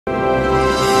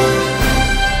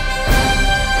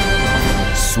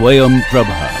Swayam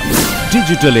Prabha.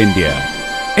 Digital India.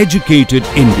 Educated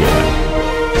India.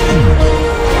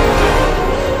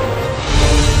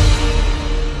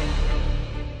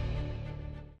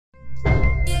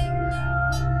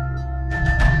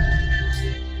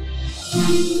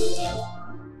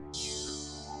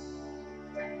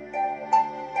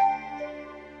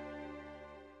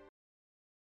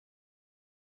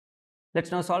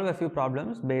 Let's now solve a few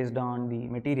problems based on the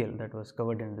material that was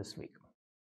covered in this week.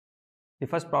 The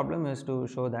first problem is to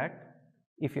show that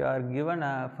if you are given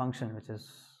a function which is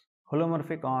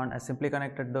holomorphic on a simply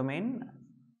connected domain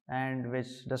and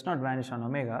which does not vanish on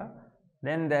omega,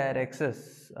 then there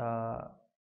exists a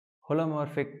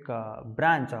holomorphic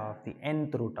branch of the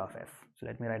nth root of f. So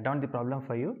let me write down the problem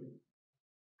for you.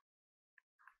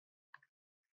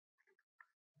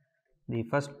 The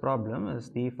first problem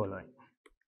is the following.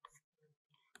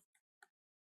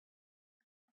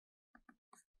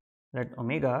 Let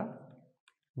omega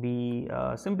be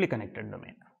a simply connected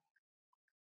domain,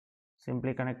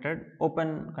 simply connected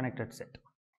open connected set.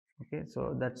 Okay,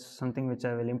 so that's something which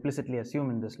I will implicitly assume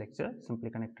in this lecture, simply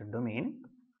connected domain,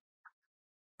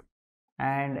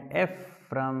 and f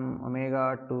from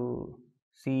omega to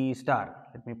c star,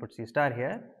 let me put c star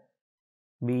here,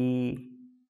 be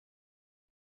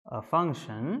a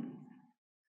function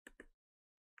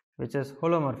which is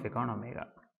holomorphic on omega.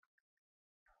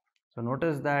 So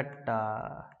notice that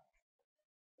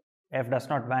f does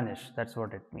not vanish, that's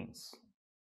what it means.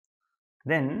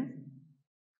 Then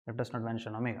f does not vanish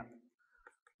on omega.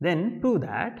 Then to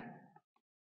that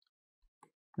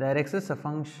there exists a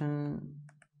function,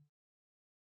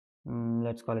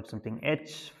 let's call it something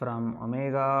h from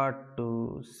omega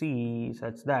to c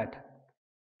such that,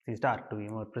 c star to be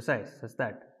more precise, such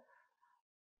that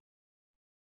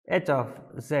h of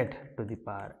z to the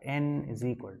power n is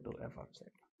equal to f of z.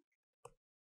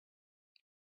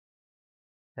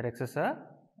 There exists a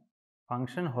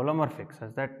function holomorphic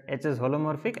such that h is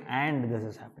holomorphic and this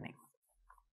is happening.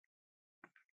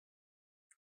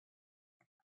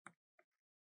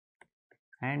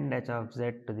 And h of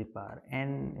z to the power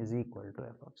n is equal to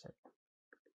f of z.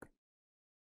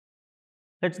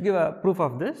 Let's give a proof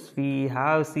of this. We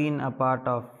have seen a part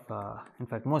of, in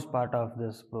fact most part of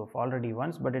this proof already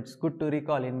once, but it's good to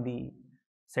recall in the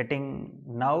setting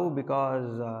now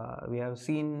because we have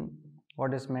seen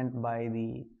what is meant by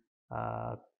the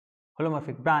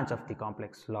holomorphic branch of the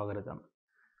complex logarithm.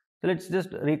 So let's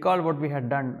just recall what we had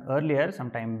done earlier some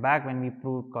time back when we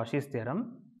proved Cauchy's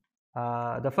theorem.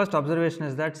 The first observation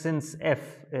is that since f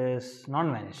is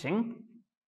non-vanishing,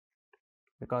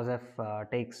 because f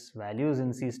takes values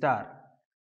in c star,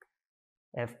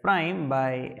 f prime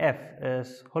by f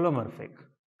is holomorphic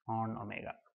on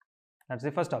omega. That's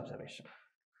the first observation.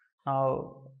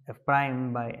 Now f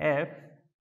prime by f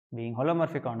being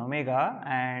holomorphic on omega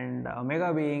and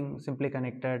omega being simply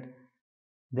connected,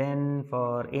 then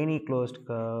for any closed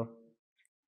curve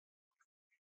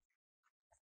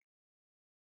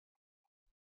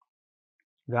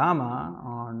gamma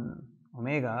on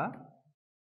omega,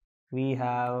 we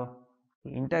have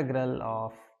the integral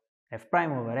of f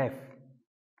prime over f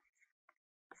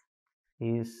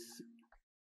is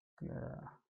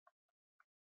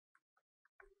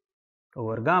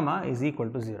over gamma is equal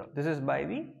to 0. This is by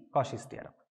the Cauchy's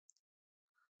theorem.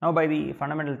 Now by the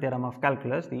fundamental theorem of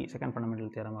calculus, the second fundamental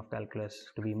theorem of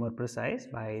calculus to be more precise,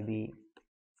 by the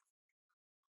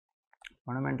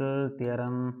fundamental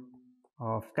theorem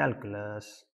of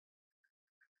calculus,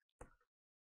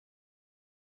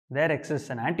 there exists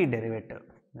an antiderivative.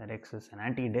 There exists an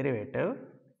antiderivative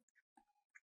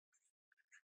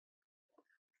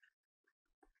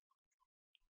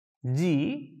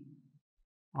g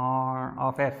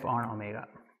of f on omega,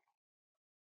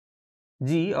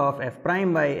 g of f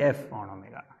prime by f on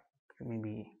omega, let me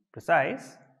be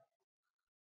precise,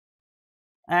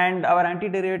 and our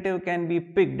antiderivative can be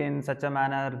picked in such a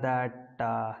manner that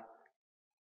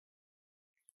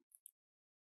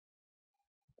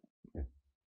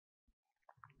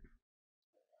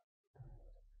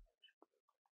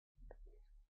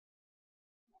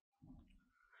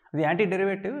the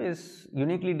antiderivative is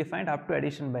uniquely defined up to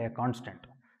addition by a constant.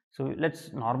 So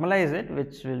let's normalize it,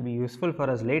 which will be useful for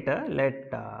us later.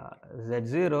 Let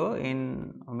z0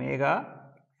 in omega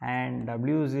and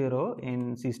w0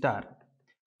 in c star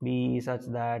be such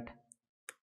that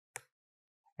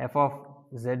f of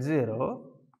z0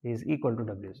 is equal to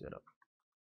w0.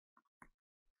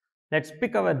 Let's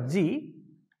pick our g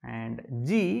and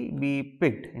g be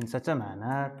picked in such a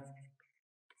manner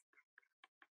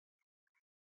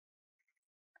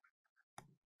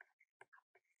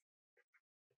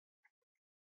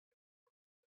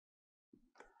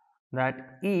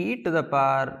that e to the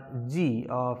power g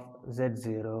of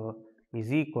z0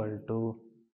 is equal to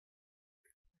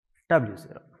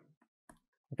w0.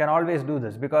 You can always do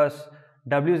this because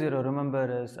w0,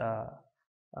 remember, is a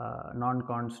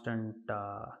non-constant,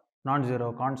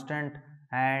 non-zero constant,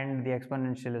 and the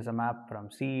exponential is a map from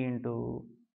c into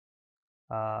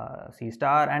c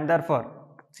star, and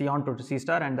therefore c onto to c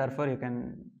star, and therefore you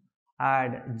can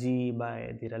add g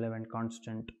by the relevant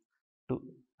constant to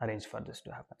arrange for this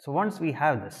to happen. So once we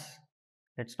have this,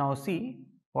 let's now see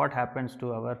what happens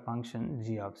to our function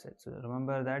g of z. So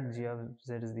remember that g of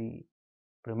z is the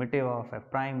primitive of f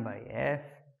prime by f.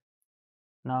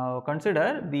 Now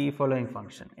consider the following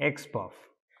function, exp of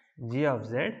g of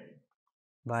z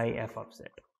by f of z.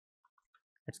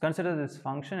 Let's consider this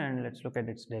function and let's look at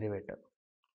its derivative.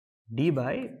 D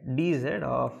by dz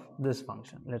of this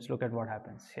function. Let's look at what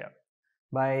happens here.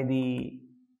 By the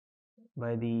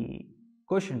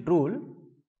quotient rule,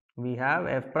 we have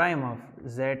f prime of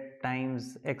z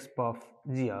times exp of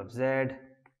g of z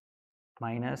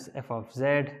minus f of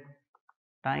z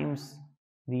times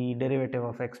the derivative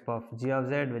of exp of g of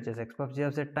z, which is exp of g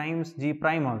of z, times g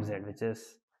prime of z, which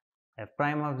is f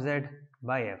prime of z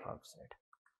by f of z,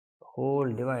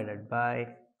 whole divided by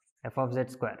f of z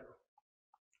square.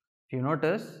 If you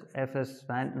notice, f is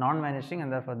non-vanishing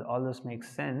and therefore all this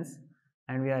makes sense,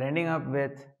 and we are ending up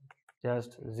with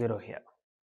just 0 here.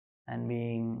 And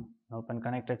being an open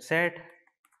connected set,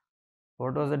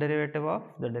 what was the derivative of?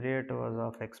 The derivative was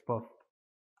of exp of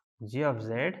g of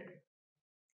z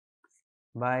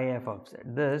by f of z.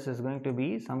 This is going to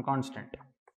be some constant.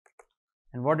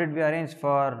 And what did we arrange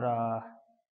for?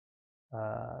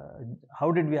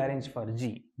 How did we arrange for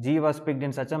g? G was picked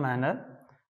in such a manner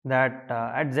that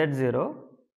at z0,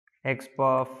 exp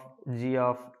of g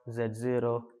of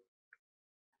z0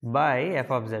 by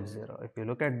f of z0. If you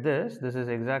look at this, this is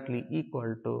exactly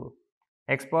equal to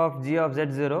exp of g of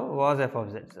z0 was f of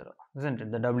z0, isn't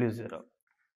it? The w0,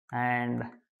 and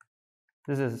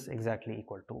this is exactly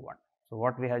equal to 1. So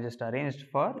what we have just arranged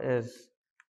for is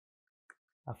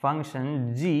a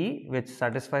function g which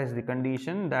satisfies the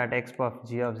condition that exp of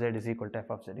g of z is equal to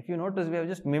f of z. If you notice, we have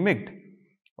just mimicked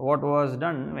what was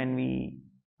done when we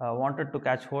wanted to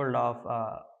catch hold of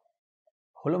a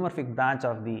holomorphic branch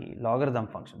of the logarithm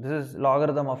function. This is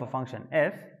logarithm of a function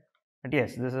f, but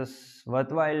yes, this is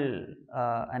worthwhile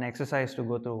an exercise to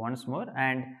go through once more.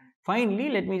 And finally,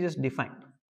 let me just define.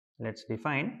 Let's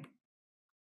define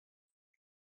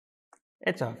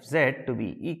h of z to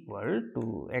be equal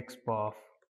to exp of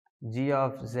g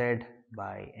of z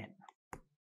by n.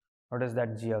 Notice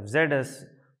that g of z is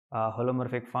a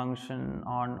holomorphic function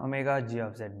on omega, g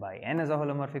of z by n is a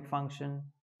holomorphic function,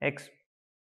 x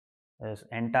is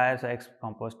entire, so x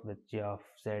composed with g of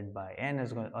z by n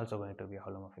is also going to be a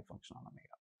holomorphic function on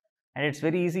omega. And it's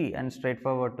very easy and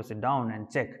straightforward to sit down and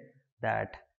check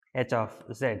that h of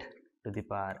z to the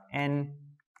power n,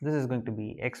 this is going to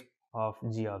be x of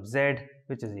g of z,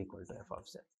 which is equal to f of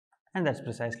z. And that's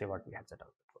precisely what we had set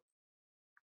out before.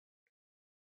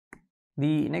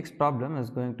 The next problem is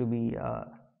going to be a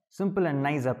simple and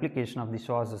nice application of the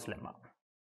Schwarz's lemma.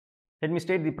 Let me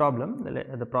state the problem.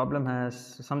 The problem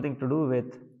has something to do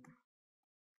with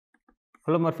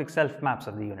holomorphic self maps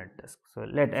of the unit disk. So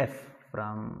let f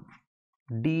from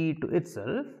D to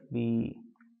itself be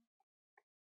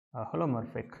a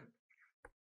holomorphic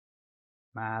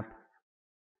map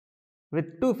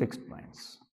with two fixed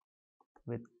points.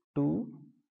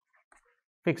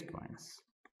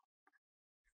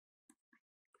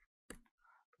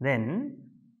 Then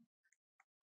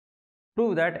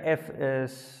prove that f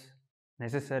is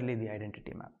necessarily the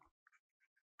identity map.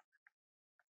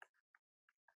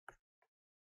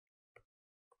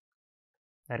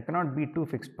 There cannot be two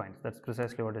fixed points. That's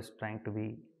precisely what is trying to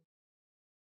be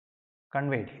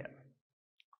conveyed here.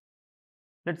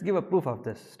 Let's give a proof of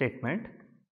this statement.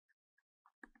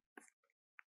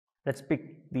 Let's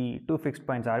pick the two fixed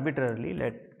points arbitrarily.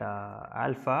 Let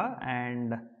alpha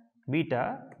and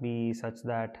beta be such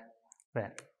that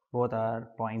where both are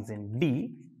points in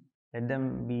D. Let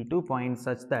them be 2 points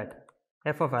such that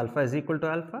f of alpha is equal to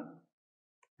alpha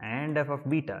and f of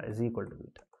beta is equal to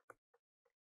beta.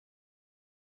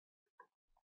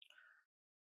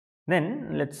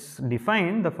 Then let's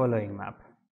define the following map.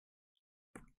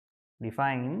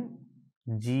 Define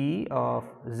g of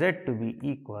z to be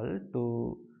equal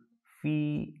to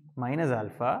phi minus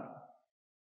alpha.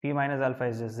 Phi minus alpha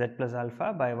is just z plus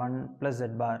alpha by 1 plus z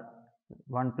bar,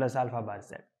 1 plus alpha bar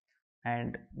z.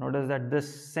 And notice that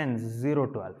this sends 0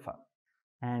 to alpha.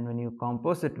 And when you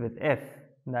compose it with f,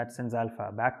 that sends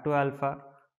alpha back to alpha.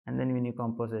 And then when you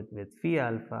compose it with phi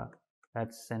alpha,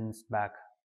 that sends back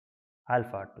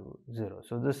alpha to 0.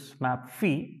 So this map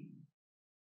phi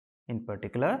in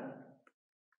particular,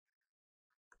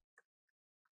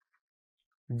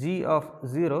 g of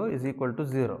 0 is equal to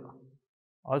 0.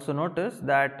 Also notice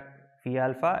that phi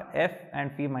alpha, f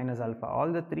and phi minus alpha,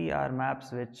 all the three are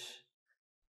maps which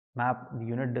map the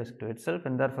unit disk to itself,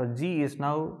 and therefore g is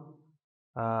now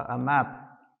a map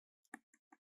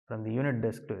from the unit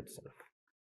disk to itself.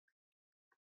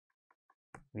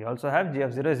 We also have g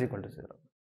of 0 is equal to 0.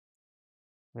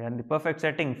 We are in the perfect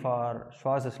setting for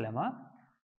Schwarz's lemma,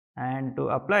 and to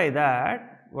apply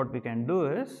that, what we can do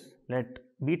is let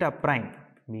beta prime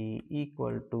be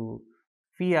equal to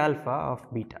phi alpha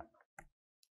of beta,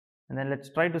 and then let's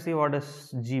try to see what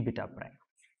is g beta prime.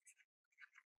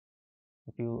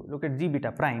 If you look at g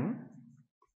beta prime,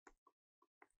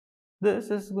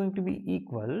 this is going to be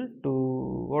equal to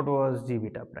what was g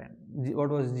beta prime? What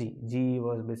was g? G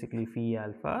was basically phi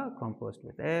alpha composed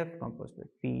with f composed with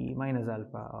phi minus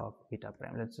alpha of beta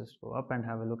prime. Let's just go up and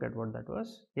have a look at what that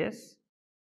was. Yes?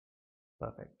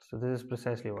 Perfect. So this is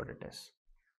precisely what it is.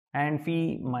 And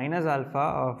phi minus alpha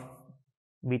of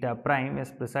beta prime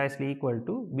is precisely equal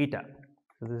to beta.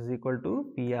 So this is equal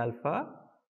to phi alpha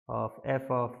of f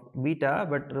of beta,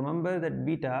 but remember that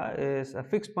beta is a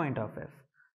fixed point of f,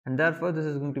 and therefore this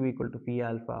is going to be equal to phi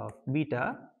alpha of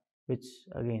beta, which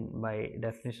again by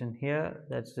definition here,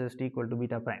 that's just equal to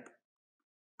beta prime.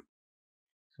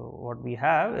 So what we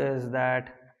have is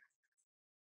that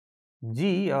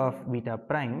g of beta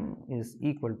prime is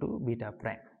equal to beta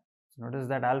prime. So notice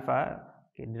that alpha,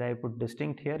 okay, did I put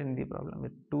distinct here in the problem?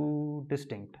 With two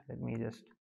distinct, let me just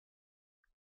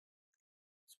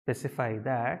specify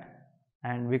that,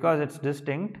 and because it's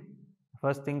distinct,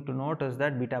 first thing to note is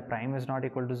that beta prime is not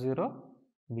equal to 0.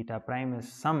 Beta prime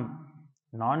is some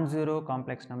non-zero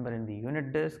complex number in the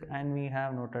unit disk, and we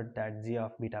have noted that g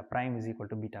of beta prime is equal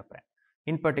to beta prime.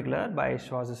 In particular, by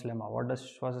Schwarz's lemma. What does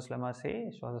Schwarz's lemma say?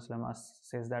 Schwarz's lemma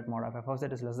says that mod of f of z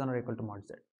is less than or equal to mod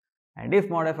z. And if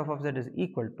mod f of z is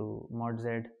equal to mod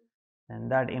z, then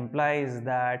that implies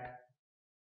that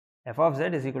f of z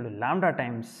is equal to lambda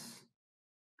times.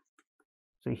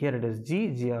 So here it is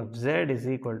g of z is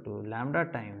equal to lambda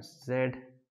times z,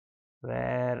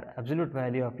 where absolute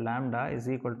value of lambda is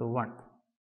equal to 1.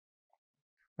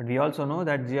 But we also know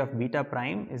that g of beta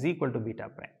prime is equal to beta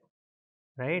prime,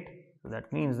 right? So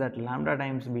that means that lambda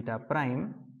times beta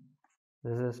prime,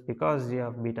 this is because g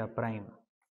of beta prime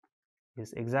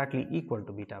is exactly equal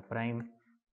to beta prime.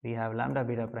 We have lambda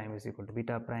beta prime is equal to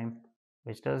beta prime,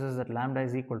 which tells us that lambda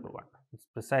is equal to 1. It's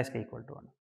precisely equal to 1.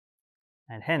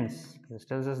 And hence, this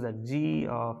tells us that g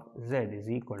of z is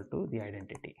equal to the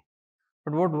identity.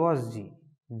 But what was g?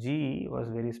 G was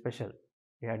very special.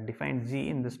 We had defined g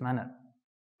in this manner,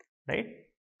 right?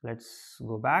 Let's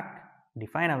go back,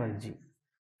 define our g.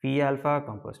 Phi alpha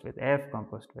composed with f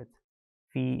composed with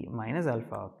phi minus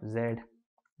alpha of z.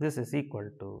 This is equal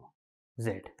to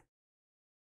z.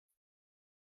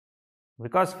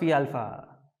 Because phi alpha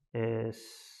is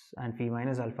and phi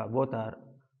minus alpha both are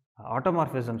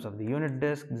automorphisms of the unit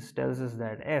disk, this tells us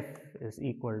that f is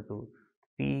equal to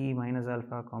phi minus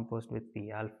alpha composed with phi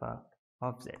alpha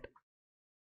of z.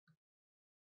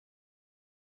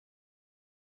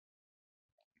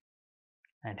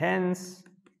 And hence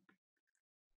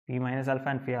phi minus alpha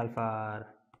and phi alpha are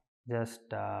just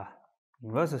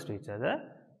inverses to each other,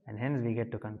 and hence we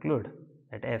get to conclude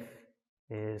that f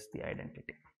is the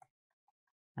identity.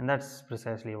 And that's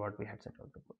precisely what we had set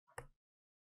out to prove.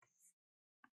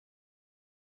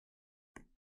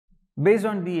 Based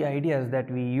on the ideas that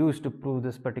we used to prove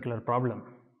this particular problem,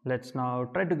 let's now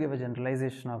try to give a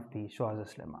generalization of the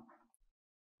Schwarz's lemma.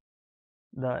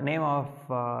 The name of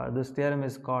this theorem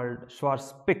is called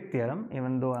Schwarz-Pick theorem.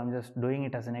 Even though I'm just doing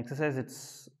it as an exercise,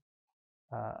 it's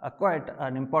quite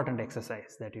an important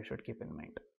exercise that you should keep in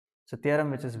mind. It's a theorem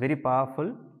which is very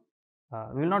powerful.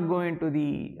 We will not go into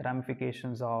the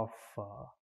ramifications of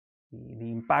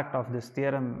the impact of this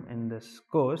theorem in this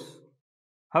course.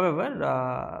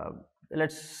 However,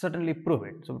 let's certainly prove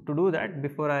it. So to do that,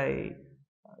 before I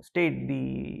state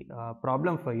the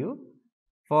problem for you,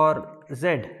 for z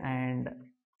and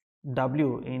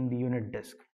w in the unit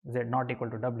disk, z not equal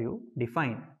to w,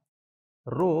 define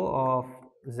rho of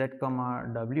z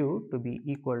comma w to be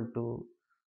equal to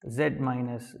z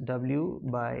minus w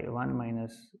by 1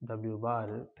 minus w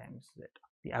bar times z,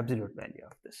 the absolute value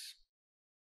of this.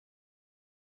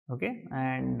 Okay,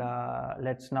 and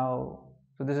let's now,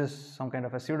 so this is some kind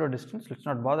of a pseudo distance, let's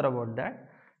not bother about that.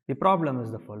 The problem is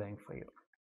the following for you.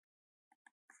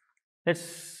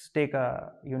 Let's take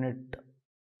the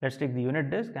unit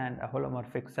disk and a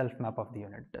holomorphic self map of the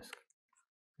unit disk.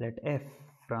 Let f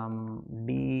from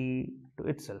D to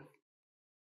itself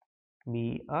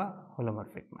be a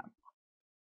holomorphic map.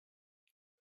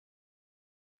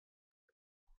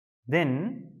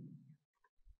 Then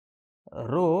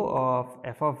rho of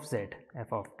f of z,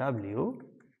 f of w,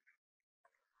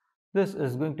 this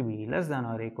is going to be less than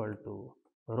or equal to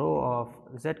rho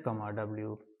of z comma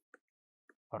w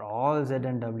for all z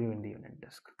and w in the unit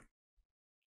disk.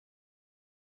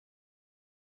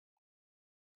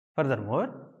 Furthermore,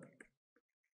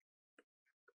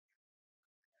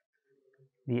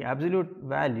 the absolute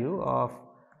value of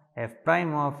f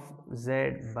prime of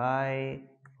z by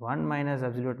 1 minus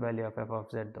absolute value of f of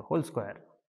z the whole square,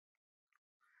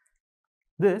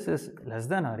 this is less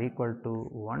than or equal to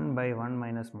 1 by 1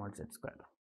 minus mod z square,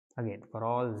 again for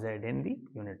all z in the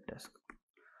unit disk.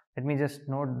 Let me just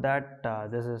note that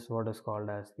this is what is called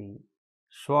as the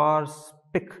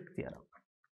Schwarz-Pick theorem,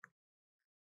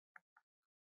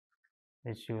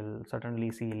 which you will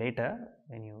certainly see later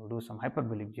when you do some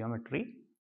hyperbolic geometry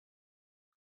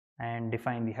and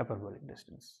define the hyperbolic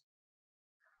distance.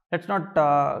 Let's not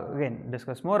again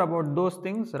discuss more about those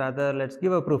things, rather let's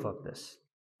give a proof of this.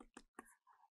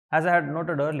 As I had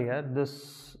noted earlier,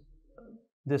 this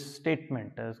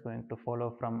statement is going to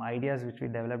follow from ideas which we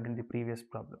developed in the previous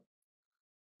problem.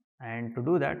 And to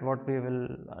do that, what we will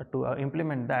to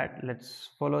implement that, let's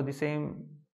follow the same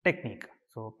technique.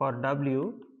 So for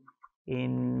w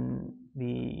in the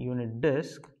unit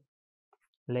disk,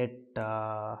 let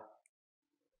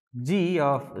g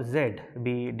of z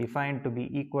be defined to be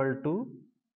equal to,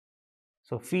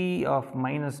 so phi of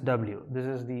minus w, this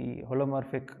is the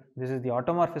holomorphic, this is the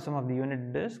automorphism of the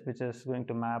unit disk, which is going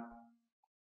to map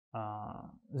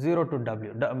 0 to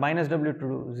w, minus w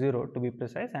to 0 to be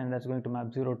precise, and that's going to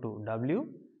map 0 to w.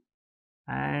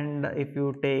 And if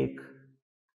you take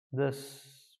this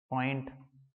point,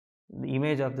 the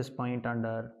image of this point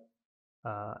under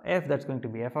f, that's going to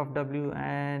be f of w,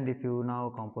 and if you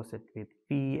now compose it with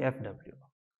p f w,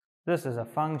 this is a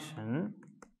function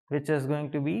which is going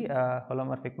to be a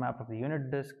holomorphic map of the unit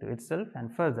disk to itself,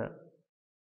 and further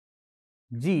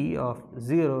g of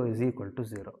 0 is equal to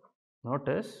 0.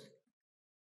 Notice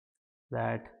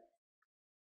that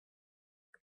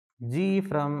g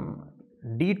from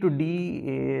d to d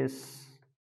is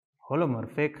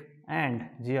holomorphic and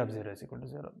g of 0 is equal to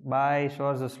 0 by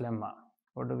Schwarz's lemma.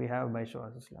 What do we have by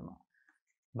Schwarz's lemma?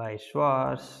 By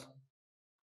Schwarz,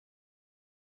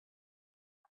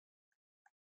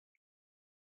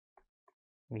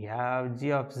 we have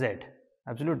g of z,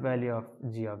 absolute value of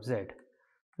g of z,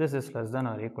 this is less than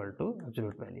or equal to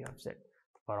absolute value of z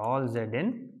for all z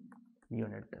in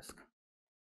unit disk.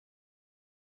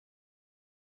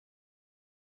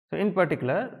 So in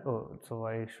particular, so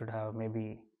I should have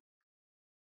maybe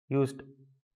used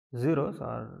zeros,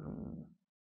 or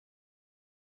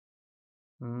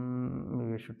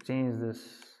maybe we should change this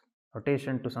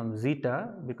notation to some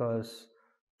zeta, because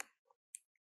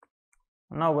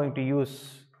I'm now going to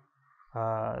use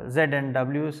z and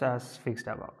w's as fixed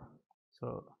above.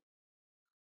 So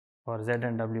for z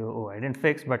and w, I didn't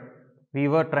fix, but we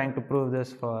were trying to prove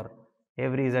this for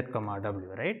every z comma w,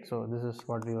 right? So this is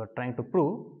what we were trying to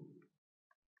prove,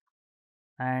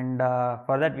 and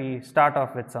for that we start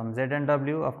off with some z and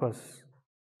w. Of course,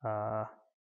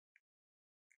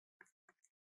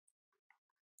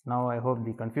 now I hope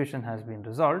the confusion has been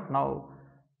resolved. Now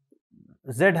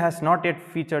z has not yet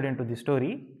featured into the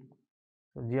story.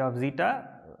 So g of zeta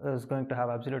is going to have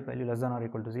absolute value less than or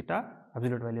equal to zeta,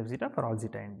 absolute value of zeta for all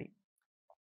zeta in D.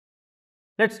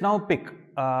 Let's now pick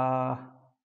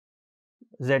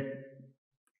z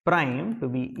prime to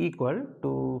be equal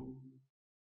to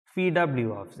phi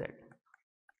w of z,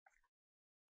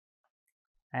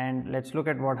 and let's look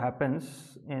at what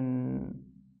happens in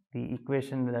the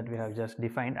equation that we have just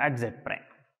defined at z prime.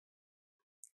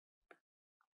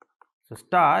 So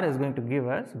star is going to give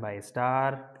us, by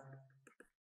star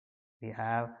we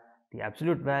have the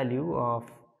absolute value of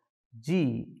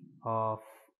g of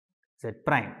z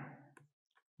prime.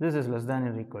 This is less than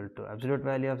or equal to absolute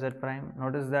value of z prime.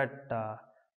 Notice that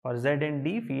for z in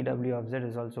D, phi w of z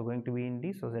is also going to be in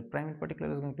D, so z prime in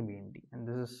particular is going to be in D, and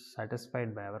this is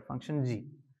satisfied by our function g.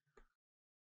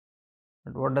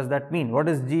 But what does that mean? What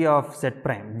is g of z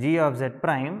prime? G of z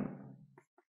prime,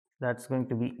 that's going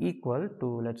to be equal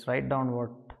to, let's write down what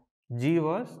g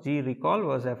was. G, recall,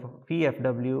 was phi f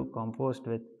w composed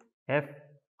with f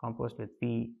composed with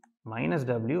p minus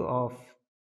w of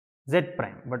z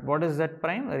prime. But what is z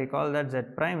prime? Recall that z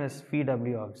prime is phi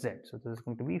w of z. So this is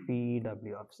going to be phi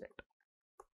w of z,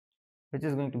 which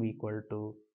is going to be equal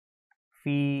to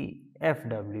phi f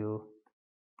w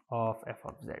of f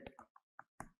of z.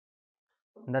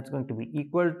 And that's going to be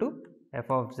equal to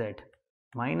f of z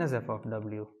minus f of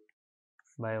w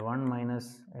by 1 minus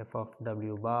f of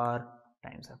w bar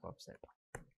times f of z.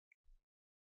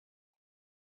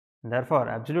 Therefore,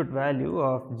 absolute value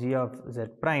of g of z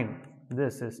prime,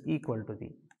 this is equal to the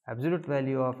absolute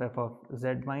value of f of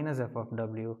z minus f of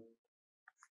w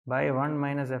by 1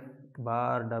 minus f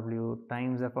bar w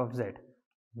times f of z,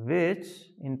 which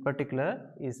in particular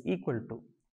is equal to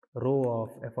rho of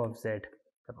f of z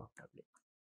f of w.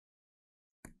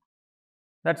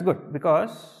 That's good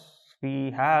because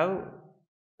we have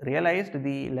realized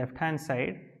the left hand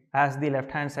side as the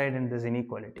left hand side in this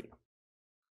inequality.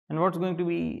 And what's going to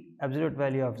be absolute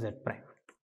value of z prime?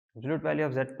 Absolute value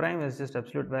of z prime is just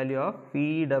absolute value of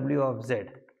phi w of z.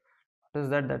 What is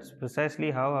that? That's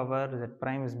precisely how our z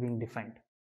prime is being defined.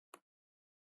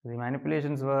 The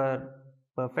manipulations were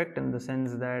perfect in the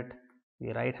sense that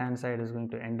the right hand side is going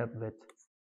to end up with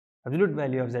absolute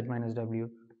value of z minus w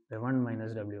by 1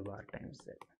 minus w bar times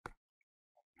z.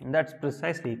 And that's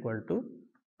precisely equal to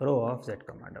rho of z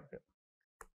comma w.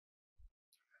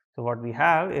 So, what we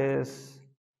have is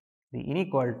the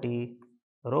inequality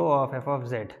rho of f of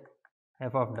z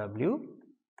f of w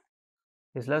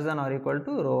is less than or equal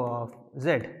to rho of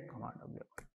z comma w.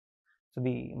 So,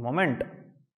 the moment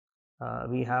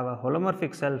we have a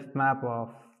holomorphic self map of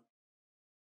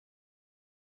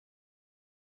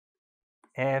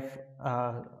f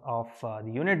of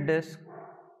the unit disk,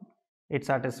 it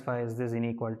satisfies this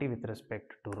inequality with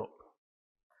respect to rho.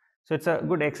 So, it is a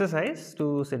good exercise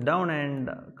to sit down and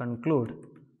conclude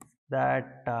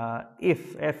that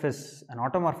if f is an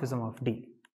automorphism of D,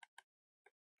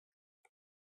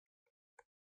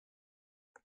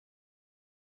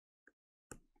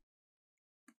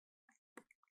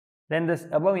 then this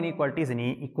above inequality is an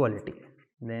equality.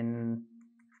 Then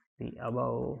the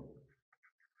above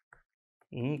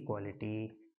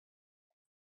inequality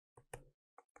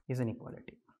is an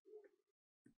equality.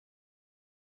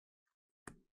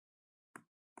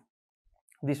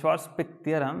 The Schwarzschild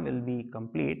theorem will be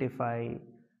complete if I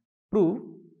prove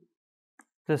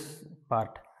this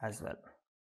part as well.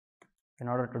 In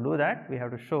order to do that, we have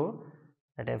to show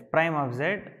that f prime of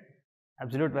z,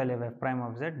 absolute value of f prime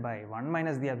of z by 1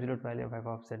 minus the absolute value of f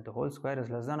of z the whole square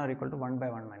is less than or equal to 1 by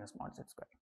 1 minus mod z square.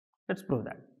 Let us prove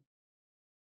that.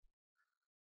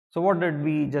 So, what did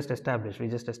we just establish? We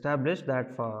just established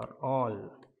that for all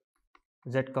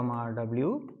z comma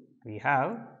w, we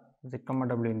have z comma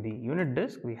w in the unit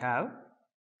disk, we have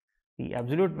the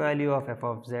absolute value of f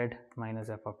of z minus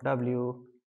f of w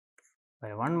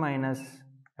by 1 minus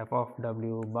f of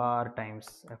w bar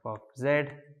times f of z.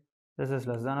 This is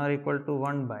less than or equal to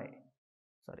 1 by,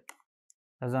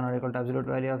 less than or equal to absolute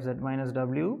value of z minus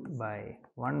w by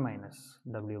 1 minus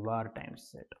w bar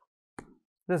times z.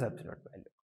 This absolute value.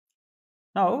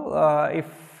 Now, if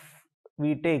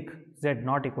we take z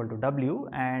not equal to w,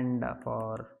 and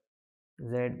for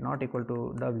z not equal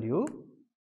to w,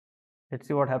 let us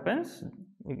see what happens.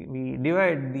 We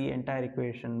divide the entire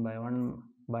equation by 1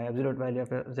 by absolute value of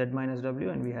z minus w,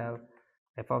 and we have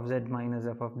f of z minus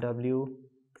f of w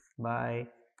by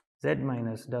z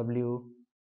minus w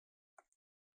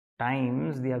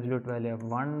times the absolute value of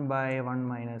 1 by 1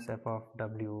 minus f of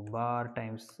w bar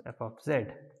times f of z,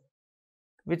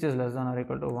 which is less than or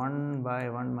equal to 1 by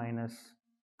 1 minus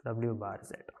w bar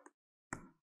z.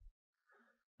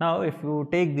 Now, if you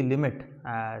take the limit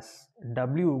as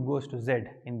w goes to z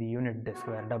in the unit disk,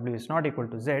 where w is not equal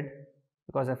to z,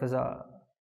 because f is a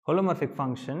holomorphic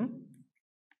function,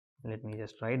 let me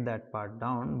just write that part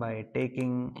down. By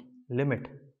taking limit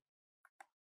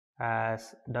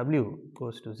as w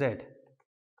goes to z,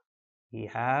 we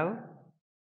have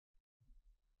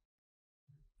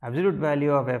absolute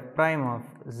value of f prime of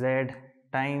z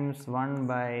times 1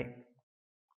 by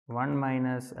 1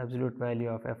 minus absolute value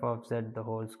of f of z the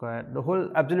whole square. The whole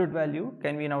absolute value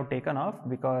can be now taken off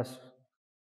because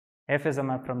f is a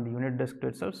map from the unit disk to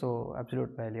itself. So,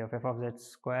 absolute value of f of z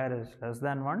square is less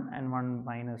than 1, and 1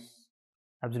 minus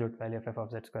absolute value of f of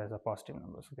z square is a positive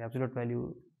number. So, the absolute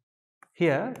value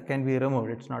here can be removed,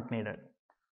 it is not needed.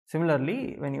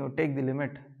 Similarly, when you take the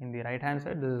limit in the right hand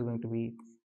side, this is going to be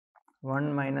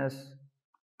 1 minus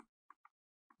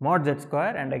mod z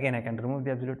square, and again I can remove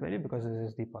the absolute value because this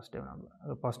is the positive number,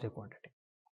 positive quantity.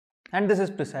 And this is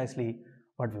precisely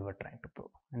what we were trying to prove.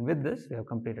 And with this, we have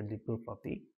completed the proof of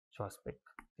the Schwarzschild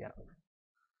theorem.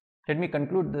 Let me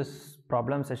conclude this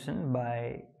problem session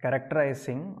by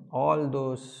characterizing all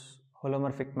those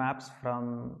holomorphic maps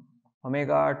from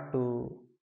omega to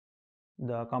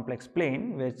the complex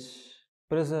plane which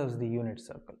preserves the unit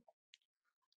circle.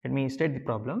 Let me state the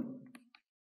problem.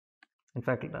 In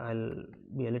fact, I will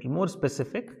be a little more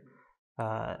specific.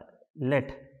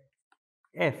 Let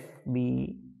f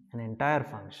be an entire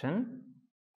function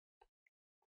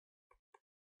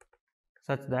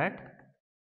such that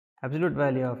absolute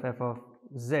value of f of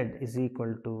z is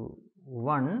equal to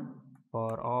 1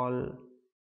 for all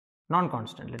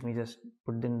non-constant. Let me just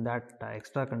put in that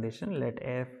extra condition. Let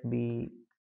f be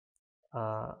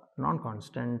a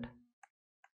non-constant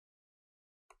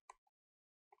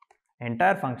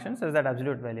entire function such that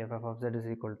absolute value of f of z is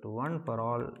equal to 1 for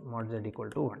all mod z equal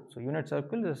to 1. So, unit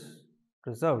circle is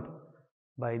preserved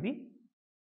by the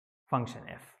function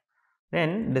f.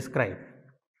 Then describe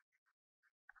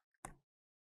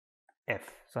f.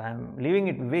 So, I am leaving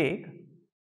it vague.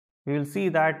 We will see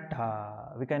that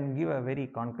we can give a very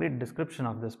concrete description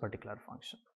of this particular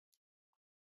function.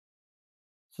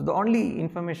 So, the only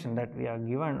information that we are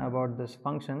given about this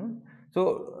function,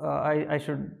 so I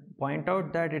should point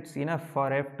out that it is enough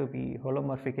for f to be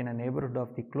holomorphic in a neighborhood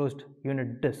of the closed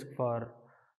unit disk for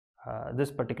this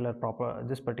particular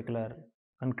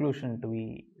conclusion to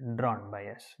be drawn by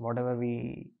us. Whatever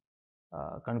we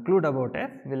conclude about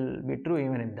f will be true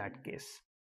even in that case.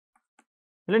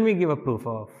 Let me give a proof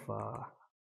of,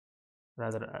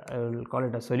 rather I will call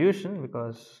it a solution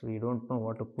because we do not know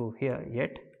what to prove here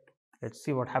yet. Let us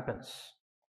see what happens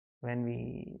when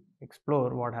we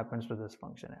explore what happens to this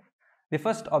function f. The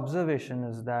first observation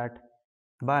is that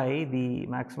by the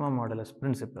maximum modulus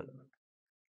principle,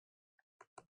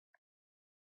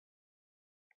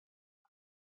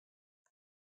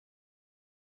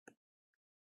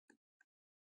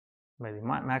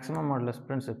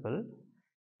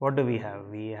 what do we have?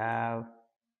 We have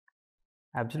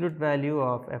absolute value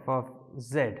of f of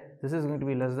z. This is going to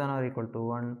be less than or equal to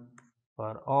 1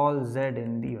 for all z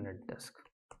in the unit disk,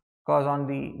 because on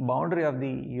the boundary of the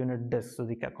unit disk, so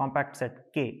the compact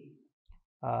set K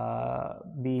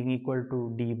being equal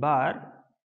to d bar,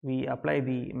 we apply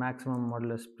the maximum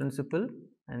modulus principle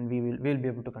and we will be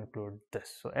able to conclude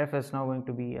this. So, f is now going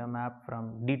to be a map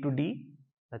from d to d.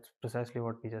 That is precisely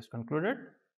what we just concluded.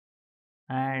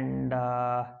 And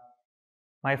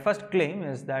my first claim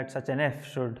is that such an f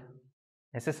should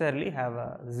necessarily have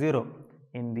a 0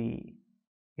 in the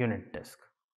unit disk.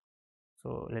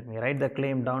 So, let me write the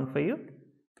claim down for you.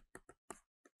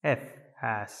 F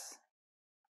has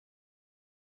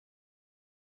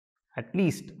at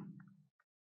least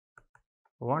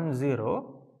 1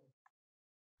 0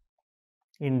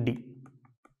 in D.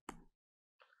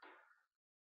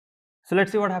 So, let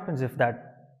us see what happens if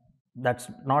that's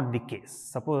not the case.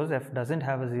 Suppose f does not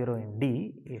have a 0 in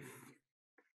D. If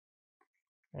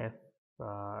f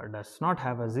does not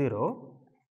have a 0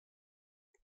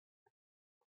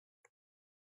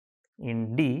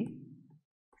 in D,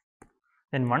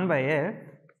 then 1 by f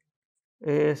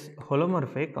is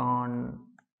holomorphic on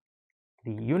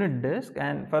the unit disk,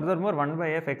 and furthermore 1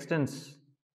 by f extends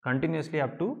continuously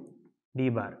up to d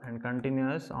bar and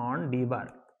continuous on d bar.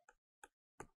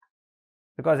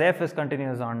 Because f is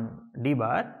continuous on d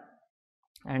bar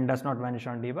and does not vanish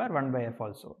on d bar, 1 by f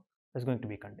also is going to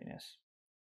be continuous.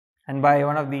 And by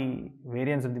one of the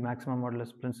variants of the maximum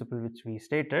modulus principle which we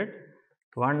stated,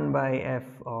 1 by f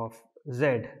of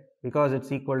z, because it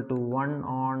is equal to 1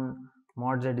 on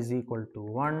mod z is equal to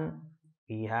 1,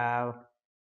 we have,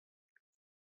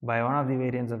 by one of the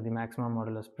variants of the maximum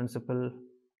modulus principle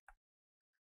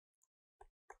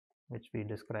which we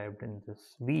described in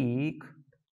this week,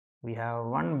 we have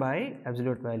 1 by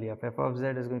absolute value of f of z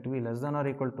is going to be less than or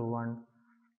equal to 1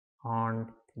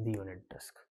 on the unit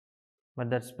disk. But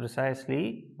that is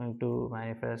precisely going to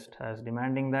manifest as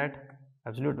demanding that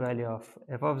absolute value of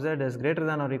f of z is greater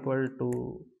than or equal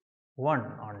to 1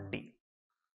 on D.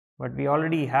 But we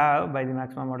already have by the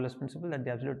maximum modulus principle that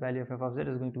the absolute value of f of z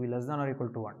is going to be less than or equal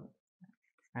to 1,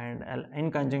 and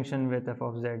in conjunction with f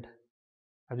of z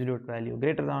absolute value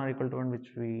greater than or equal to 1 which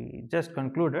we just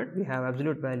concluded, we have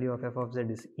absolute value of f of z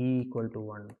is equal to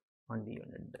 1 on the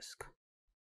unit disk.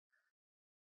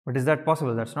 But is that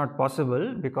possible? That is not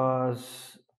possible,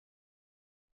 because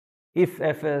if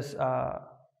f is a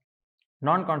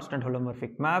non-constant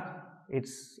holomorphic map, it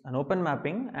is an open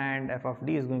mapping and f of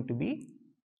d is going to be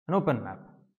an open map,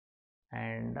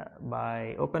 and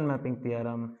by open mapping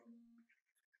theorem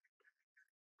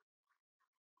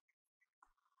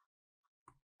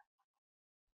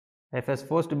f is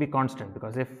forced to be constant,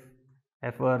 because if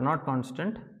f were not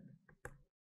constant,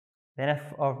 then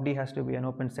f of d has to be an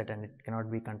open set and it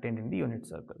cannot be contained in the unit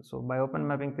circle. So, by open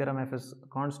mapping theorem f is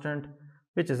constant,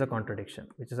 which is a contradiction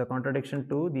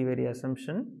to the very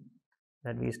assumption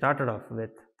that we started off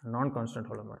with non-constant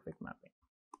holomorphic mapping.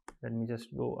 Let me just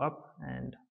go up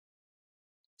and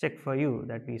check for you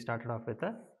that we started off with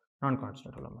a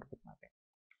non-constant holomorphic mapping.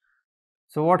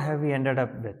 So, what have we ended up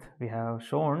with? We have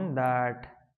shown that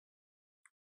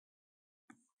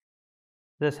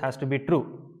this has to be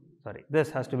true. this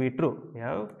has to be true. We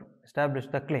have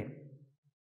established the claim.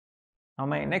 Now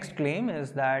my next claim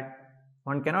is that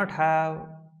one cannot have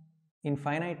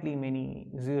infinitely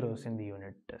many zeros in the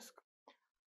unit disk.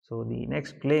 So the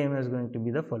next claim is going to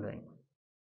be the following.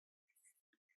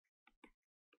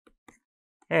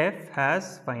 F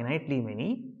has finitely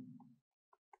many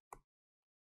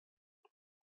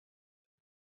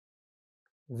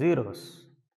zeros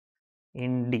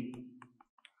in D.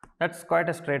 That's quite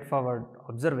a straightforward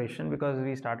observation because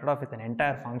we started off with an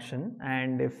entire function,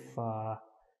 and if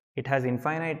it has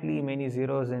infinitely many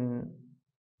zeros in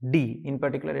D, in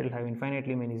particular it will have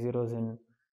infinitely many zeros in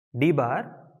D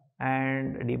bar,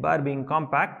 and D bar being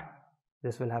compact,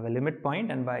 this will have a limit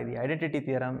point, and by the identity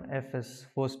theorem F is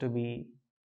forced to be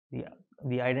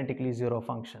the identically zero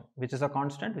function, which is a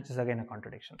constant, which is again a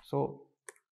contradiction. So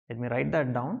let me write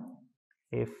that down.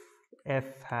 If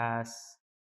F has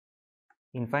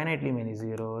infinitely many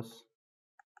zeros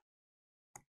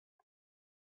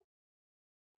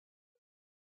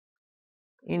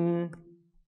in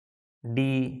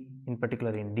D, in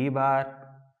particular in D bar,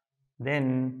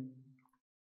 then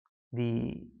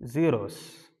the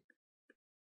zeros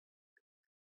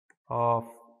of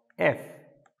F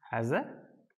has a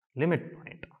limit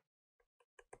point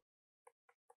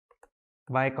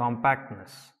by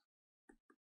compactness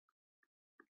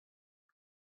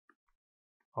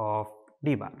of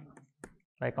D bar.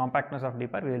 By compactness of D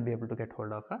bar, we will be able to get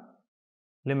hold of a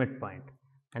limit point,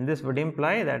 and this would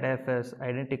imply that F is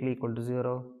identically equal to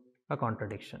 0, a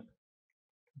contradiction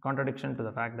to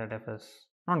the fact that F is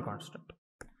non-constant.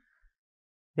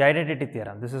 The identity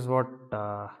theorem, this is what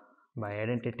by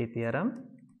identity theorem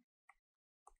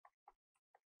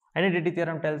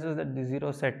tells us that the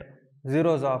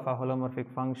zeros of a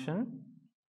holomorphic function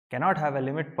cannot have a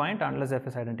limit point unless F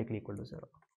is identically equal to 0.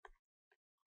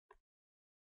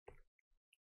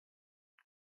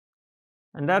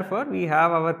 And therefore, we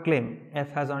have our claim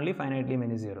F has only finitely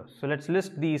many zeros. So let's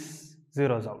list these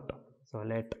zeros out. So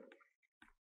let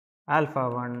alpha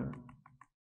 1,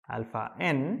 alpha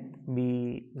n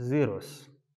be zeros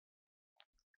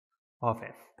of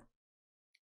F.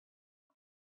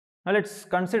 Now let's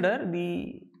consider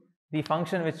the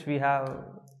function which we have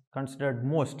considered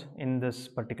most in this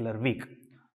particular week.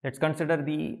 Let's consider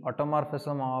the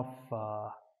automorphism of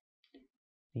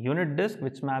unit disk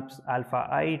which maps alpha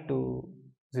I to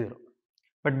 0.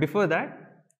 But before that,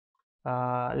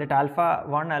 let alpha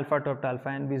 1, alpha 2 up to alpha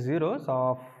n be zeros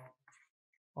of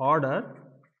order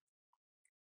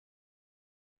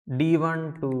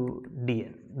d1 to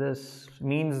dn. This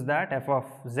means that f of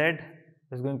z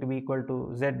is going to be equal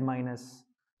to z minus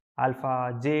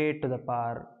alpha j to the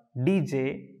power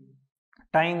dj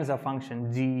times a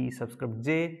function g subscript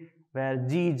j, where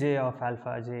gj of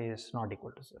alpha j is not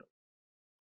equal to 0.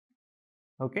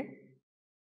 Okay.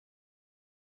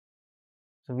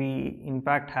 So we in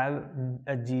fact have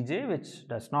a gj which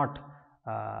does not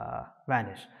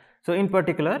vanish. So in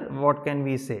particular, what can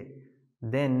we say?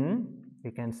 Then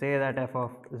we can say that f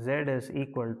of z is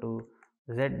equal to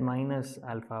z minus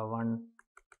alpha 1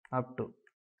 up to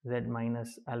z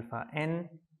minus alpha n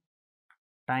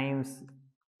times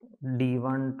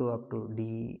d1 to up to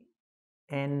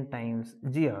dn times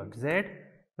g of z,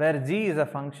 where g is a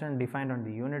function defined on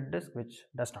the unit disk which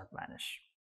does not vanish.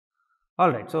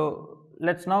 Alright, so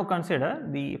let's now consider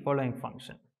the following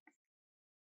function.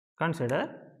 Consider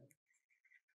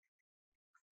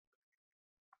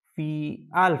phi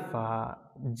alpha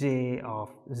j of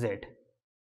z.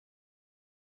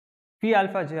 Phi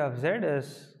alpha j of z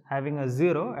is having a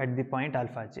 0 at the point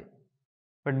alpha j,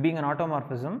 but being an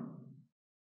automorphism,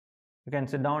 you can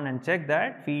sit down and check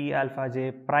that phi alpha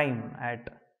j prime at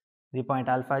the point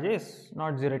alpha j is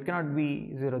not 0. It cannot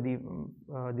be 0.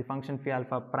 The function phi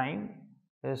alpha prime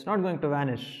is not going to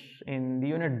vanish in the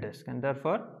unit disk, and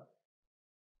therefore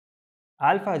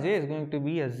alpha j is going to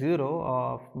be a 0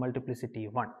 of multiplicity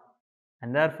 1,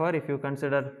 and therefore if you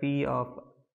consider phi of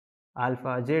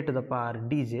alpha j to the power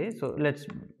dj, so let's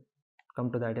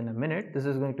come to that in a minute, this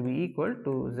is going to be equal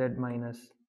to z minus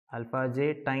alpha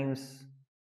j times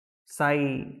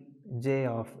psi j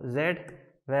of z,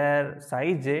 where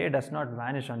psi j does not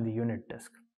vanish on the unit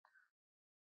disk.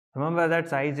 Remember that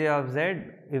psi j of z,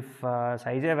 if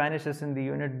psi j vanishes in the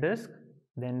unit disk,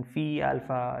 then phi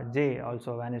alpha j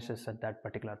also vanishes at that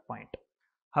particular point.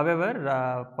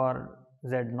 However, for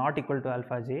z not equal to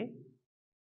alpha j,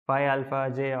 phi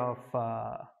alpha j of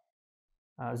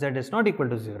z is not equal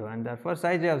to 0, and therefore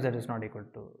psi j of z is not equal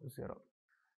to 0.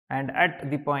 And at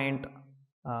the point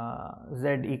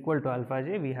z equal to alpha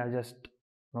j, we have just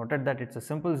noted that it's a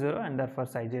simple 0, and therefore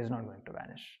psi j is not going to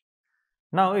vanish.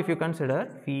 Now if you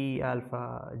consider phi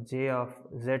alpha j of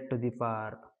z to the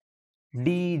power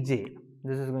dj,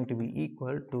 this is going to be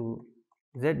equal to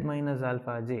z minus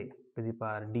alpha j to the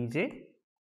power dj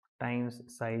times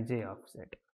psi j of z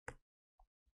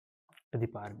to the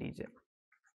power dj.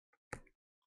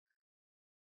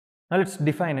 Now let's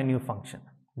define a new function.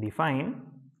 Define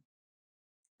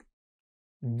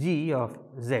g of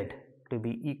z to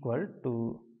be equal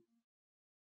to,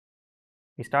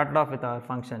 we started off with our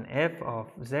function f of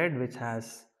z which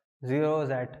has zeros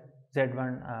at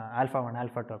z1 alpha 1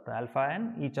 alpha 2 up to alpha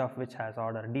n, each of which has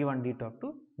order d1 d2 up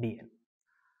to dn.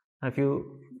 Now if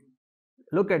you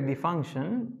look at the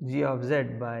function g of z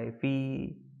by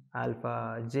phi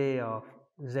alpha j of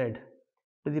z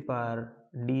to the power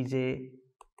dj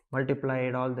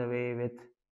multiplied all the way with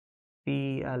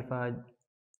phi alpha,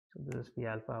 so this is phi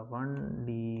alpha 1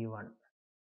 d1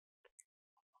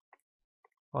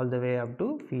 all the way up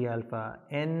to phi alpha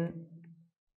n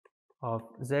of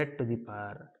z to the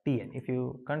power tn. If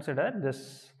you consider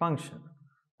this function,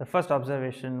 the first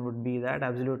observation would be that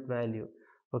absolute value,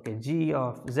 okay, g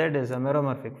of z is a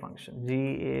meromorphic function.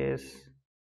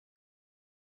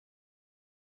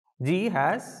 G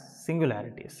has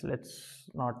singularities. Let's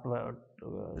not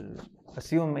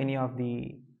assume any of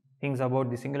the things about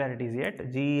the singularities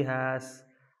yet. G has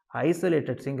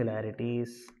isolated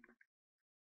singularities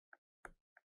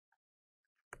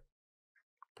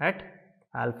at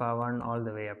alpha 1 all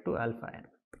the way up to alpha n.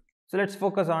 So let's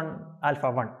focus on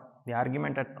alpha 1. The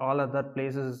argument at all other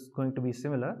places is going to be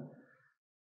similar.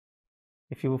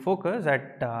 If you focus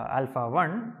at alpha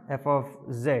 1, f of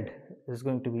z is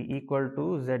going to be equal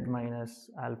to z minus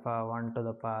alpha 1 to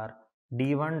the power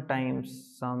d1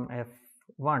 times some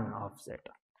f1 of z,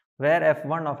 where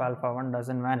f1 of alpha 1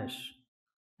 doesn't vanish.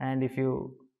 And if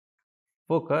you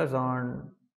focus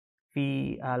on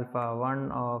phi alpha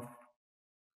 1 of,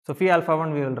 so phi alpha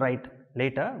 1 we will write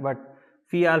later, but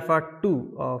phi alpha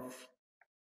 2 of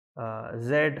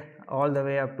z all the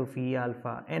way up to phi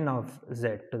alpha n of z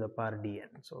to the power dn.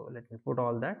 So let me put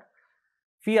all that.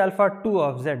 Phi alpha 2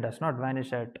 of z does not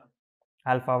vanish at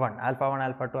alpha 1. Alpha 1,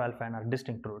 alpha 2, alpha n are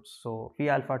distinct roots. So phi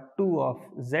alpha 2 of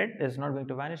z is not going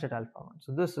to vanish at alpha 1.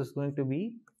 So this is going to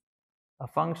be a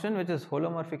function which is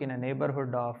holomorphic in a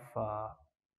neighborhood of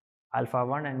alpha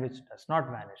 1 and which does not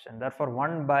vanish, and therefore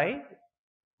 1 by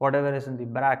whatever is in the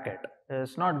bracket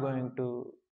is going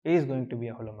to be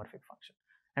a holomorphic function.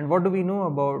 And what do we know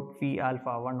about phi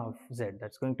alpha 1 of z?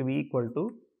 That's going to be equal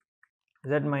to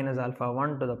z minus alpha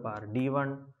 1 to the power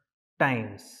d1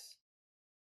 times,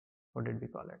 what did we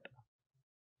call it,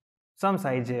 some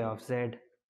psi j of z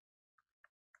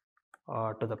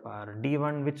to the power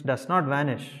d1 which does not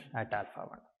vanish at alpha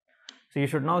 1. So you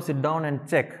should now sit down and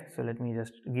check. So let me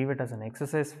just give it as an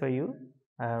exercise for you.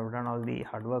 I have done all the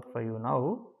hard work for you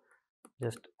now.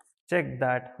 Just check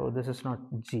that, oh, this is not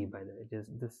g, by the way,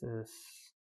 this is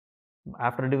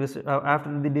after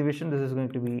the division, this is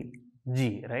going to be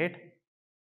g, right?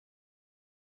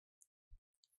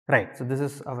 Right, so this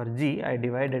is our g. I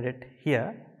divided it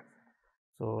here,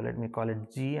 so let me call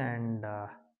it g and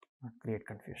not create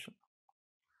confusion.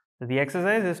 So the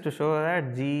exercise is to show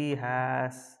that g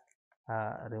has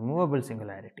a removable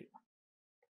singularity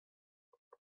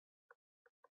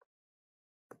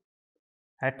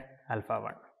at alpha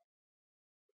 1.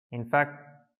 In fact,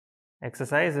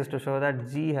 exercise is to show that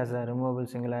g has a removable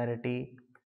singularity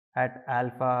at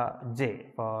alpha j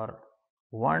for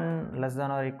 1 less than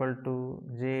or equal to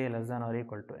j less than or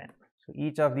equal to n. So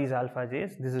each of these alpha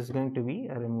j's, this is going to be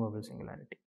a removable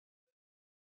singularity.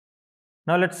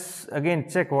 Now let's again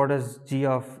check what is g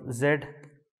of z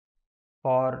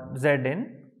for z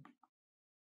in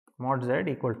mod z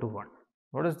equal to 1.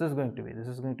 What is this going to be? This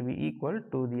is going to be equal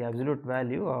to the absolute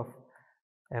value of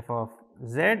f of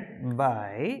z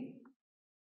by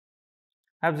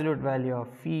absolute value of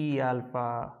phi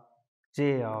alpha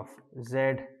j of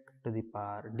z to the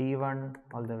power d1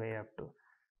 all the way up to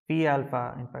phi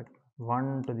alpha, in fact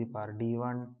 1 to the power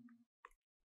d1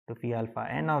 to phi alpha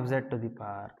n of z to the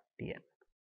power dn.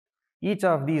 Each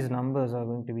of these numbers are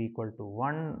going to be equal to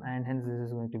 1 and hence this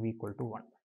is going to be equal to 1.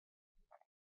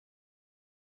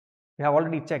 We have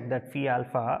already checked that phi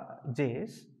alpha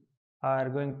j's are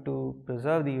going to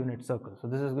preserve the unit circle. So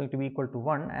this is going to be equal to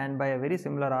 1, and by a very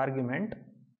similar argument,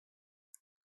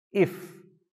 if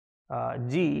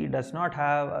g does not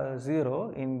have a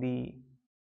 0 in the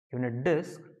unit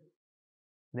disk,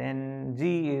 then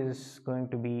g is going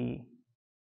to be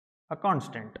a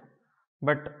constant.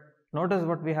 But notice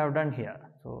what we have done here.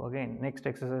 So again, next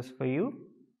exercise for you.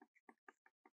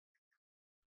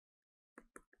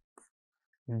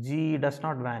 G does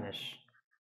not vanish.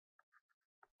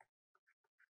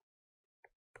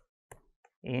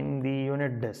 in the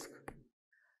unit disk.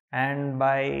 And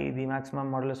by the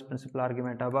maximum modulus principal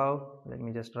argument above, let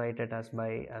me just write it as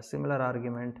by a similar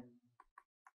argument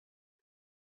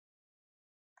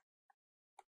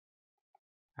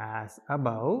as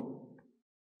above,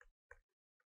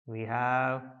 we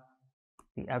have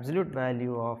the absolute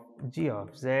value of g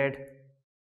of z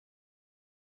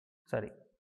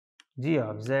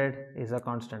is a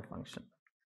constant function.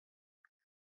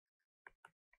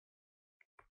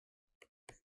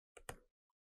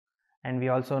 And we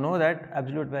also know that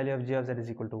absolute value of g of z is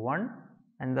equal to 1,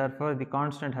 and therefore the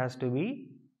constant has to be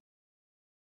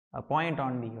a point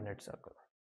on the unit circle.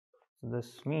 So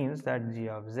this means that g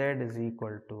of z is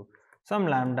equal to some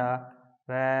lambda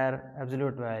where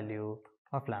absolute value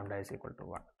of lambda is equal to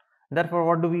 1. Therefore,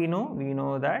 what do we know? We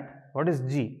know that what is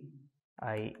g,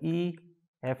 i.e.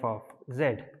 f of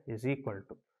z is equal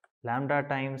to lambda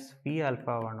times phi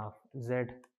alpha 1 of z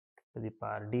to the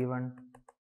power d1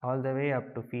 all the way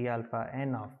up to phi alpha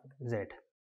n of z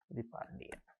to the power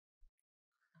dn.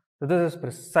 So this is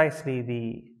precisely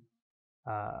the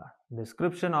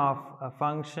description of a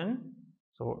function.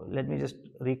 So let me just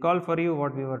recall for you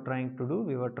what we were trying to do.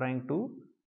 We were trying to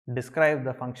describe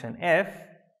the function f,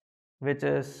 which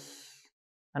is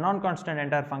a non-constant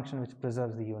entire function which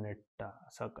preserves the unit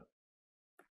circle.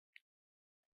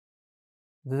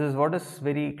 This is what is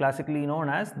very classically known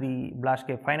as the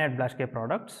Blaschke finite Blaschke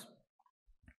products.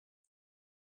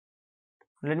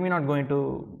 Let me not go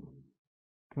into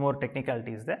more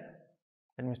technicalities there.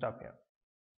 Let me stop here.